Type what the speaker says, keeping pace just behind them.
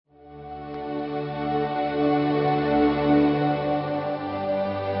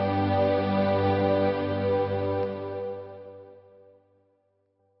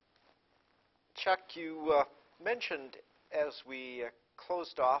Chuck, you mentioned as we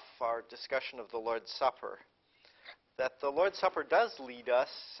closed off our discussion of the Lord's Supper that the Lord's Supper does lead us,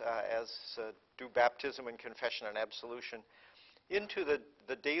 as do baptism and confession and absolution, into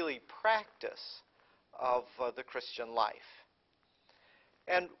the daily practice of the Christian life.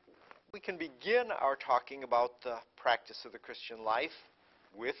 And we can begin our talking about the practice of the Christian life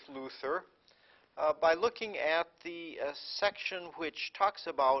with Luther by looking at the section which talks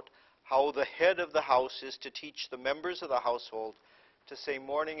about how the head of the house is to teach the members of the household to say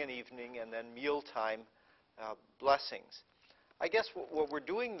morning and evening and then mealtime blessings. I guess what we're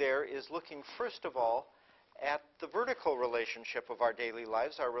doing there is looking first of all at the vertical relationship of our daily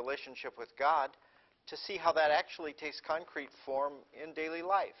lives, our relationship with God, to see how that actually takes concrete form in daily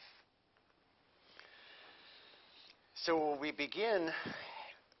life. So we begin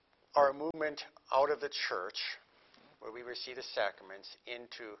our movement out of the church, where we receive the sacraments,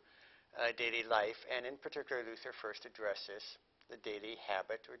 into daily life, and in particular Luther first addresses the daily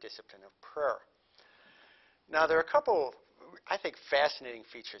habit or discipline of prayer. Now there are a couple, I think, fascinating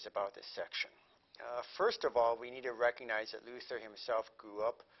features about this section. First of all, we need to recognize that Luther himself grew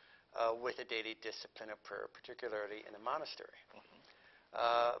up with a daily discipline of prayer, particularly in the monastery.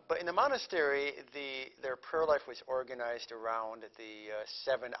 But in the monastery, their prayer life was organized around the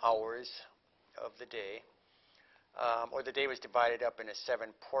 7 hours of the day, or the day was divided up into 7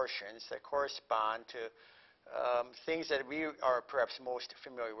 portions that correspond to things that we are perhaps most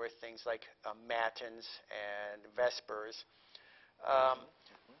familiar with, things like matins and vespers.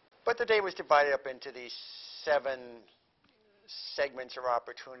 But the day was divided up into these 7 segments or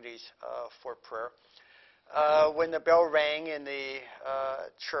opportunities for prayer. When the bell rang in the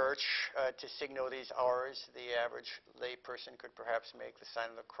church to signal these hours, the average lay person could perhaps make the sign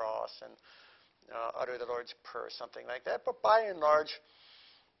of the cross and utter the Lord's Prayer, something like that. But by and large,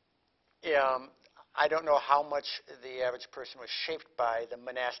 I don't know how much the average person was shaped by the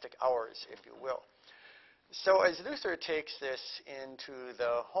monastic hours, if you will. So as Luther takes this into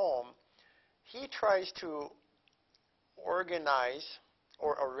the home, he tries to organize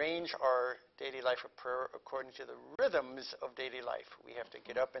or arrange our daily life of prayer according to the rhythms of daily life. We have to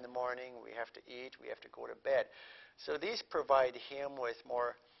get up in the morning, we have to eat, we have to go to bed. So these provide him with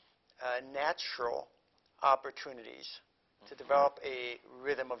more natural opportunities to develop a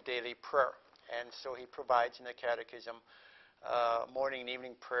rhythm of daily prayer. And so he provides in the Catechism morning and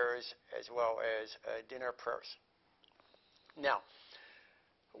evening prayers as well as dinner prayers. Now,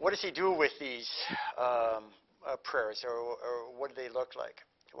 what does he do with these prayers, or what do they look like?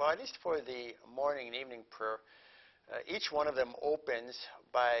 Well, at least for the morning and evening prayer, each one of them opens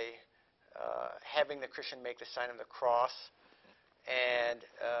by having the Christian make the sign of the cross and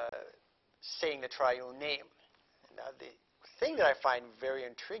saying the triune name. Now, the thing that I find very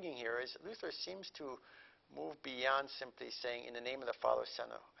intriguing here is Luther seems to move beyond simply saying in the name of the Father, Son,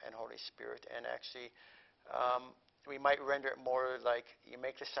 and Holy Spirit, and actually we might render it more like you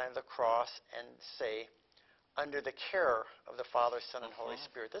make the sign of the cross and say, under the care of the Father, Son, and Holy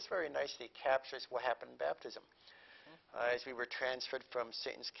Spirit. This very nicely captures what happened in baptism. As we were transferred from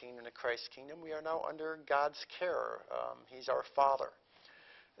Satan's kingdom to Christ's kingdom, we are now under God's care. He's our Father.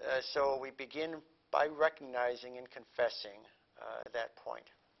 So we begin by recognizing and confessing that point.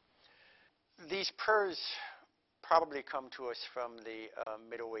 These prayers probably come to us from the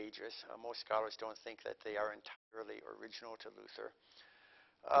Middle Ages. Most scholars don't think that they are entirely original to Luther.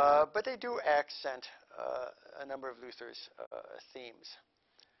 But they do accent a number of Luther's themes.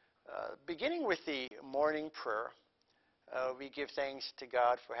 Beginning with the morning prayer, we give thanks to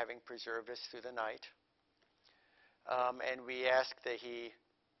God for having preserved us through the night. And we ask that he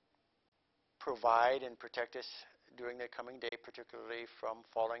provide and protect us during the coming day, particularly from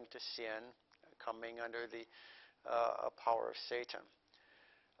falling to sin, coming under the power of Satan.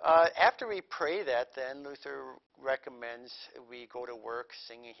 After we pray that, then Luther recommends we go to work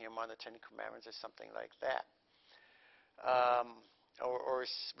singing hymn on the Ten Commandments or something like that, or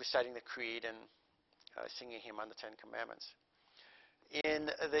reciting the Creed and singing hymn on the Ten Commandments. In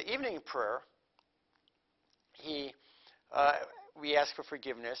the evening prayer, we ask for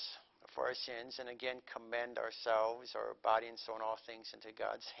forgiveness for our sins and again commend ourselves, our body and soul, and all things into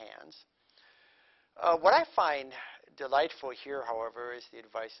God's hands. What I find delightful here, however, is the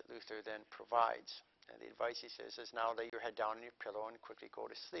advice that Luther then provides. And the advice he says is, now lay your head down on your pillow and quickly go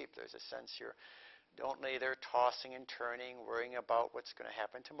to sleep. There's a sense here, don't lay there tossing and turning, worrying about what's going to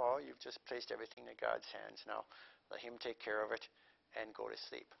happen tomorrow. You've just placed everything in God's hands. Now let him take care of it and go to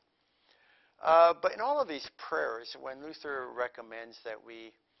sleep. But in all of these prayers, when Luther recommends that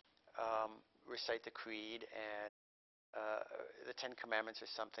we recite the Creed and the Ten Commandments or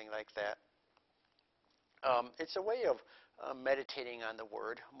something like that, It's a way of meditating on the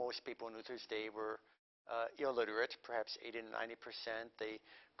Word. Most people in Luther's day were illiterate, perhaps 80 to 90%. They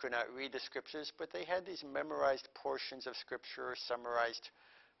could not read the Scriptures, but they had these memorized portions of Scripture, summarized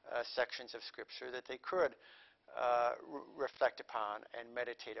sections of Scripture that they could reflect upon and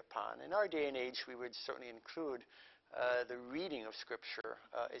meditate upon. In our day and age, we would certainly include the reading of Scripture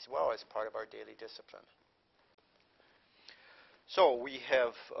as well as part of our daily discipline. So we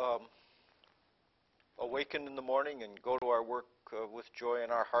have awakened in the morning and go to our work with joy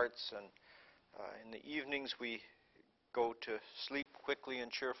in our hearts, and in the evenings we go to sleep quickly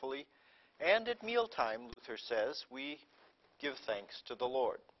and cheerfully. And at mealtime, Luther says, we give thanks to the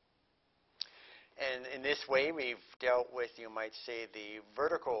Lord. And in this way, we've dealt with, you might say, the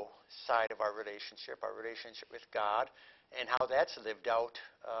vertical side of our relationship with God, and how that's lived out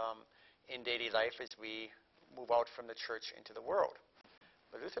in daily life as we move out from the church into the world.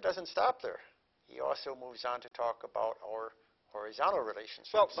 But Luther doesn't stop there. He also moves on to talk about our horizontal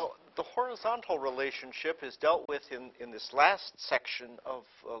relationships. Well, the horizontal relationship is dealt with in this last section of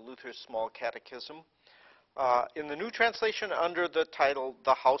Luther's Small Catechism. In the New Translation, under the title,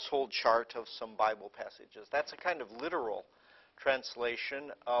 The Household Chart of Some Bible Passages. That's a kind of literal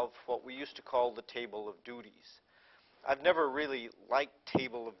translation of what we used to call the Table of Duties. I've never really liked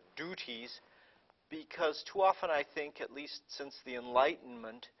Table of Duties because too often I think, at least since the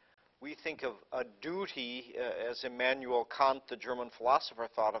Enlightenment, we think of a duty, as Immanuel Kant, the German philosopher,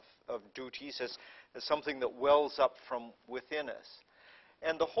 thought of duties, as something that wells up from within us.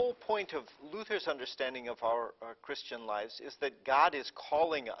 And the whole point of Luther's understanding of our Christian lives is that God is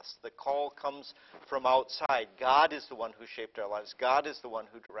calling us. The call comes from outside. God is the one who shaped our lives. God is the one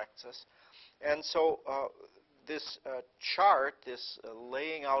who directs us. And so this chart, this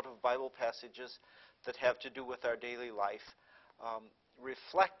laying out of Bible passages that have to do with our daily life,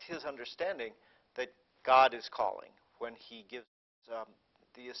 reflect his understanding that God is calling when he gives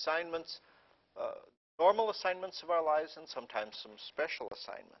the assignments, normal assignments of our lives, and sometimes some special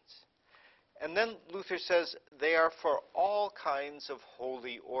assignments. And then Luther says they are for all kinds of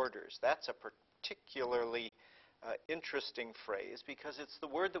holy orders. That's a particularly interesting phrase because it's the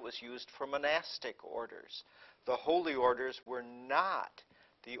word that was used for monastic orders. The holy orders were not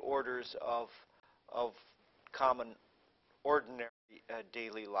the orders of common, ordinary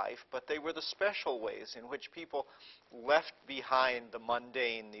daily life, but they were the special ways in which people left behind the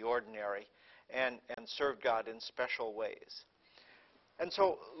mundane, the ordinary, and served God in special ways. And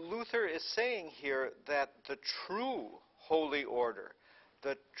so Luther is saying here that the true holy order,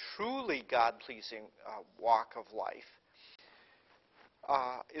 the truly God-pleasing walk of life,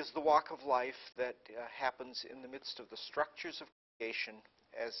 is the walk of life that happens in the midst of the structures of creation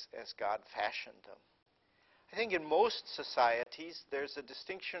as God fashioned them. I think in most societies there's a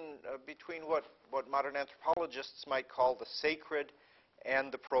distinction between what modern anthropologists might call the sacred and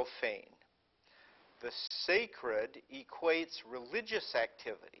the profane. The sacred equates religious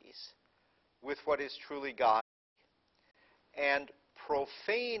activities with what is truly godly. And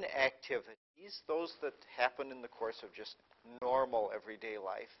profane activities, those that happen in the course of just normal everyday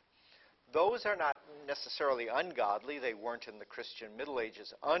life, those are not necessarily ungodly. They weren't in the Christian Middle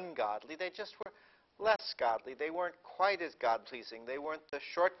Ages ungodly. They just were less godly. They weren't quite as God-pleasing. They weren't the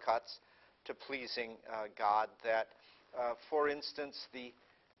shortcuts to pleasing God that, for instance, the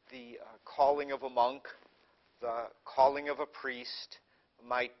calling of a monk, the calling of a priest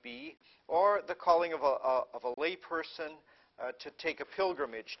might be, or the calling of a lay person to take a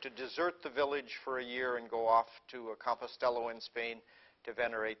pilgrimage, to desert the village for a year and go off to Compostela in Spain to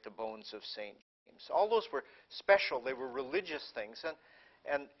venerate the bones of St. James. All those were special. They were religious things,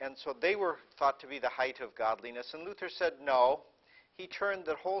 and so they were thought to be the height of godliness. And Luther said no. He turned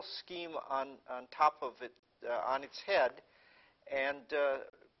the whole scheme on top of it, on its head, and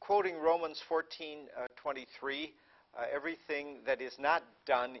quoting Romans 14:23, everything that is not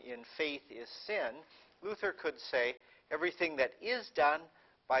done in faith is sin, Luther could say everything that is done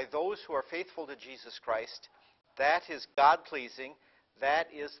by those who are faithful to Jesus Christ, that is God-pleasing, that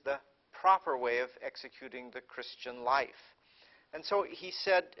is the proper way of executing the Christian life. And so he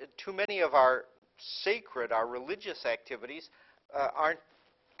said too many of our sacred, our religious activities aren't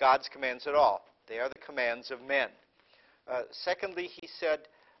God's commands at all. They are the commands of men. Secondly, he said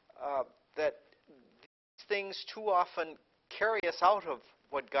that these things too often carry us out of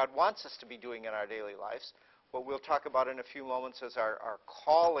what God wants us to be doing in our daily lives, what we'll talk about in a few moments as our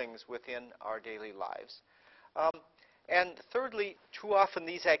callings within our daily lives. And thirdly, too often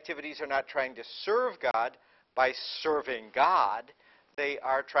these activities are not trying to serve God by serving God. They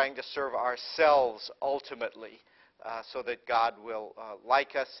are trying to serve ourselves ultimately so that God will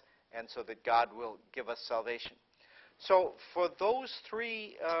like us and so that God will give us salvation. So for those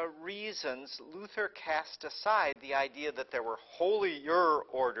three reasons, Luther cast aside the idea that there were holier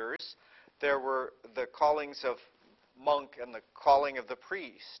orders. There were the callings of monk and the calling of the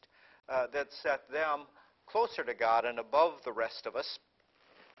priest that set them closer to God and above the rest of us.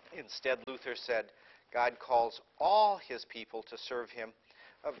 Instead, Luther said, God calls all his people to serve him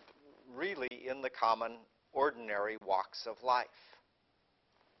really in the common, ordinary walks of life.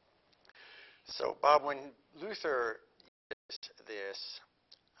 So, Bob, when Luther used this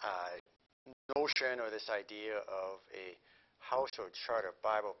notion or this idea of a household chart of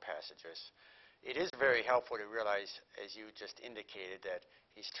Bible passages, it is very helpful to realize, as you just indicated, that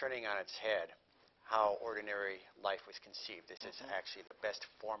he's turning on its head how ordinary life was conceived. This is actually the best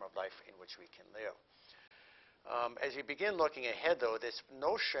form of life in which we can live. As we begin looking ahead, though, this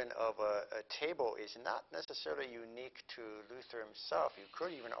notion of a table is not necessarily unique to Luther himself. You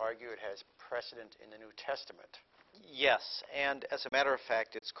could even argue it has precedent in the New Testament. Yes, and as a matter of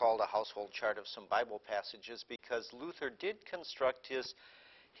fact, it's called a household chart of some Bible passages because Luther did construct his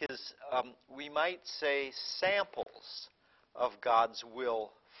we might say, samples of God's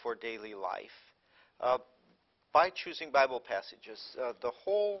will for daily life by choosing Bible passages. The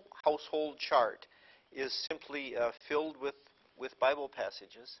whole household chart is simply filled with Bible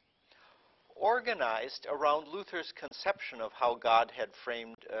passages, organized around Luther's conception of how God had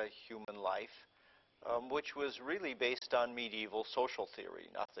framed human life, which was really based on medieval social theory.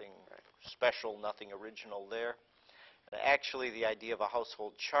 Nothing special, nothing original there. Actually, the idea of a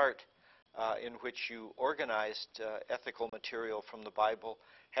household chart in which you organized ethical material from the Bible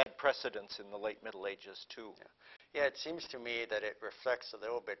had precedence in the late Middle Ages, too. Yeah, it seems to me that it reflects a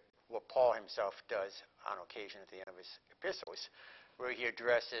little bit what Paul himself does on occasion at the end of his epistles, where he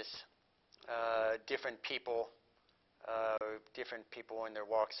addresses different people in their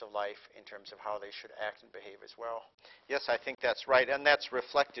walks of life in terms of how they should act and behave as well. Yes, I think that's right, and that's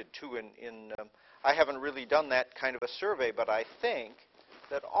reflected, too, in I haven't really done that kind of a survey, but I think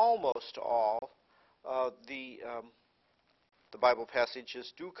that almost all the Bible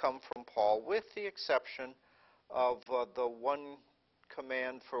passages do come from Paul, with the exception of the one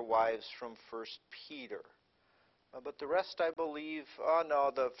command for wives from 1 Peter. But the rest, I believe,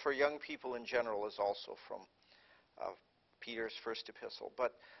 for young people in general is also from Peter's first epistle.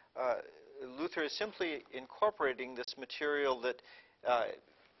 But Luther is simply incorporating this material that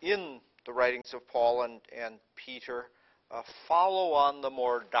in the writings of Paul and Peter follow on the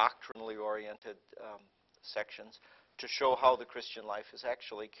more doctrinally oriented sections to show how the Christian life is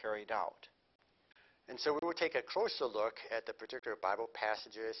actually carried out. And so we will take a closer look at the particular Bible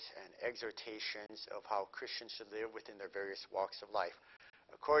passages and exhortations of how Christians should live within their various walks of life,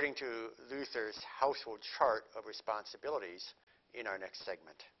 according to Luther's household chart of responsibilities, in our next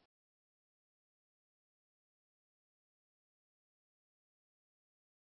segment.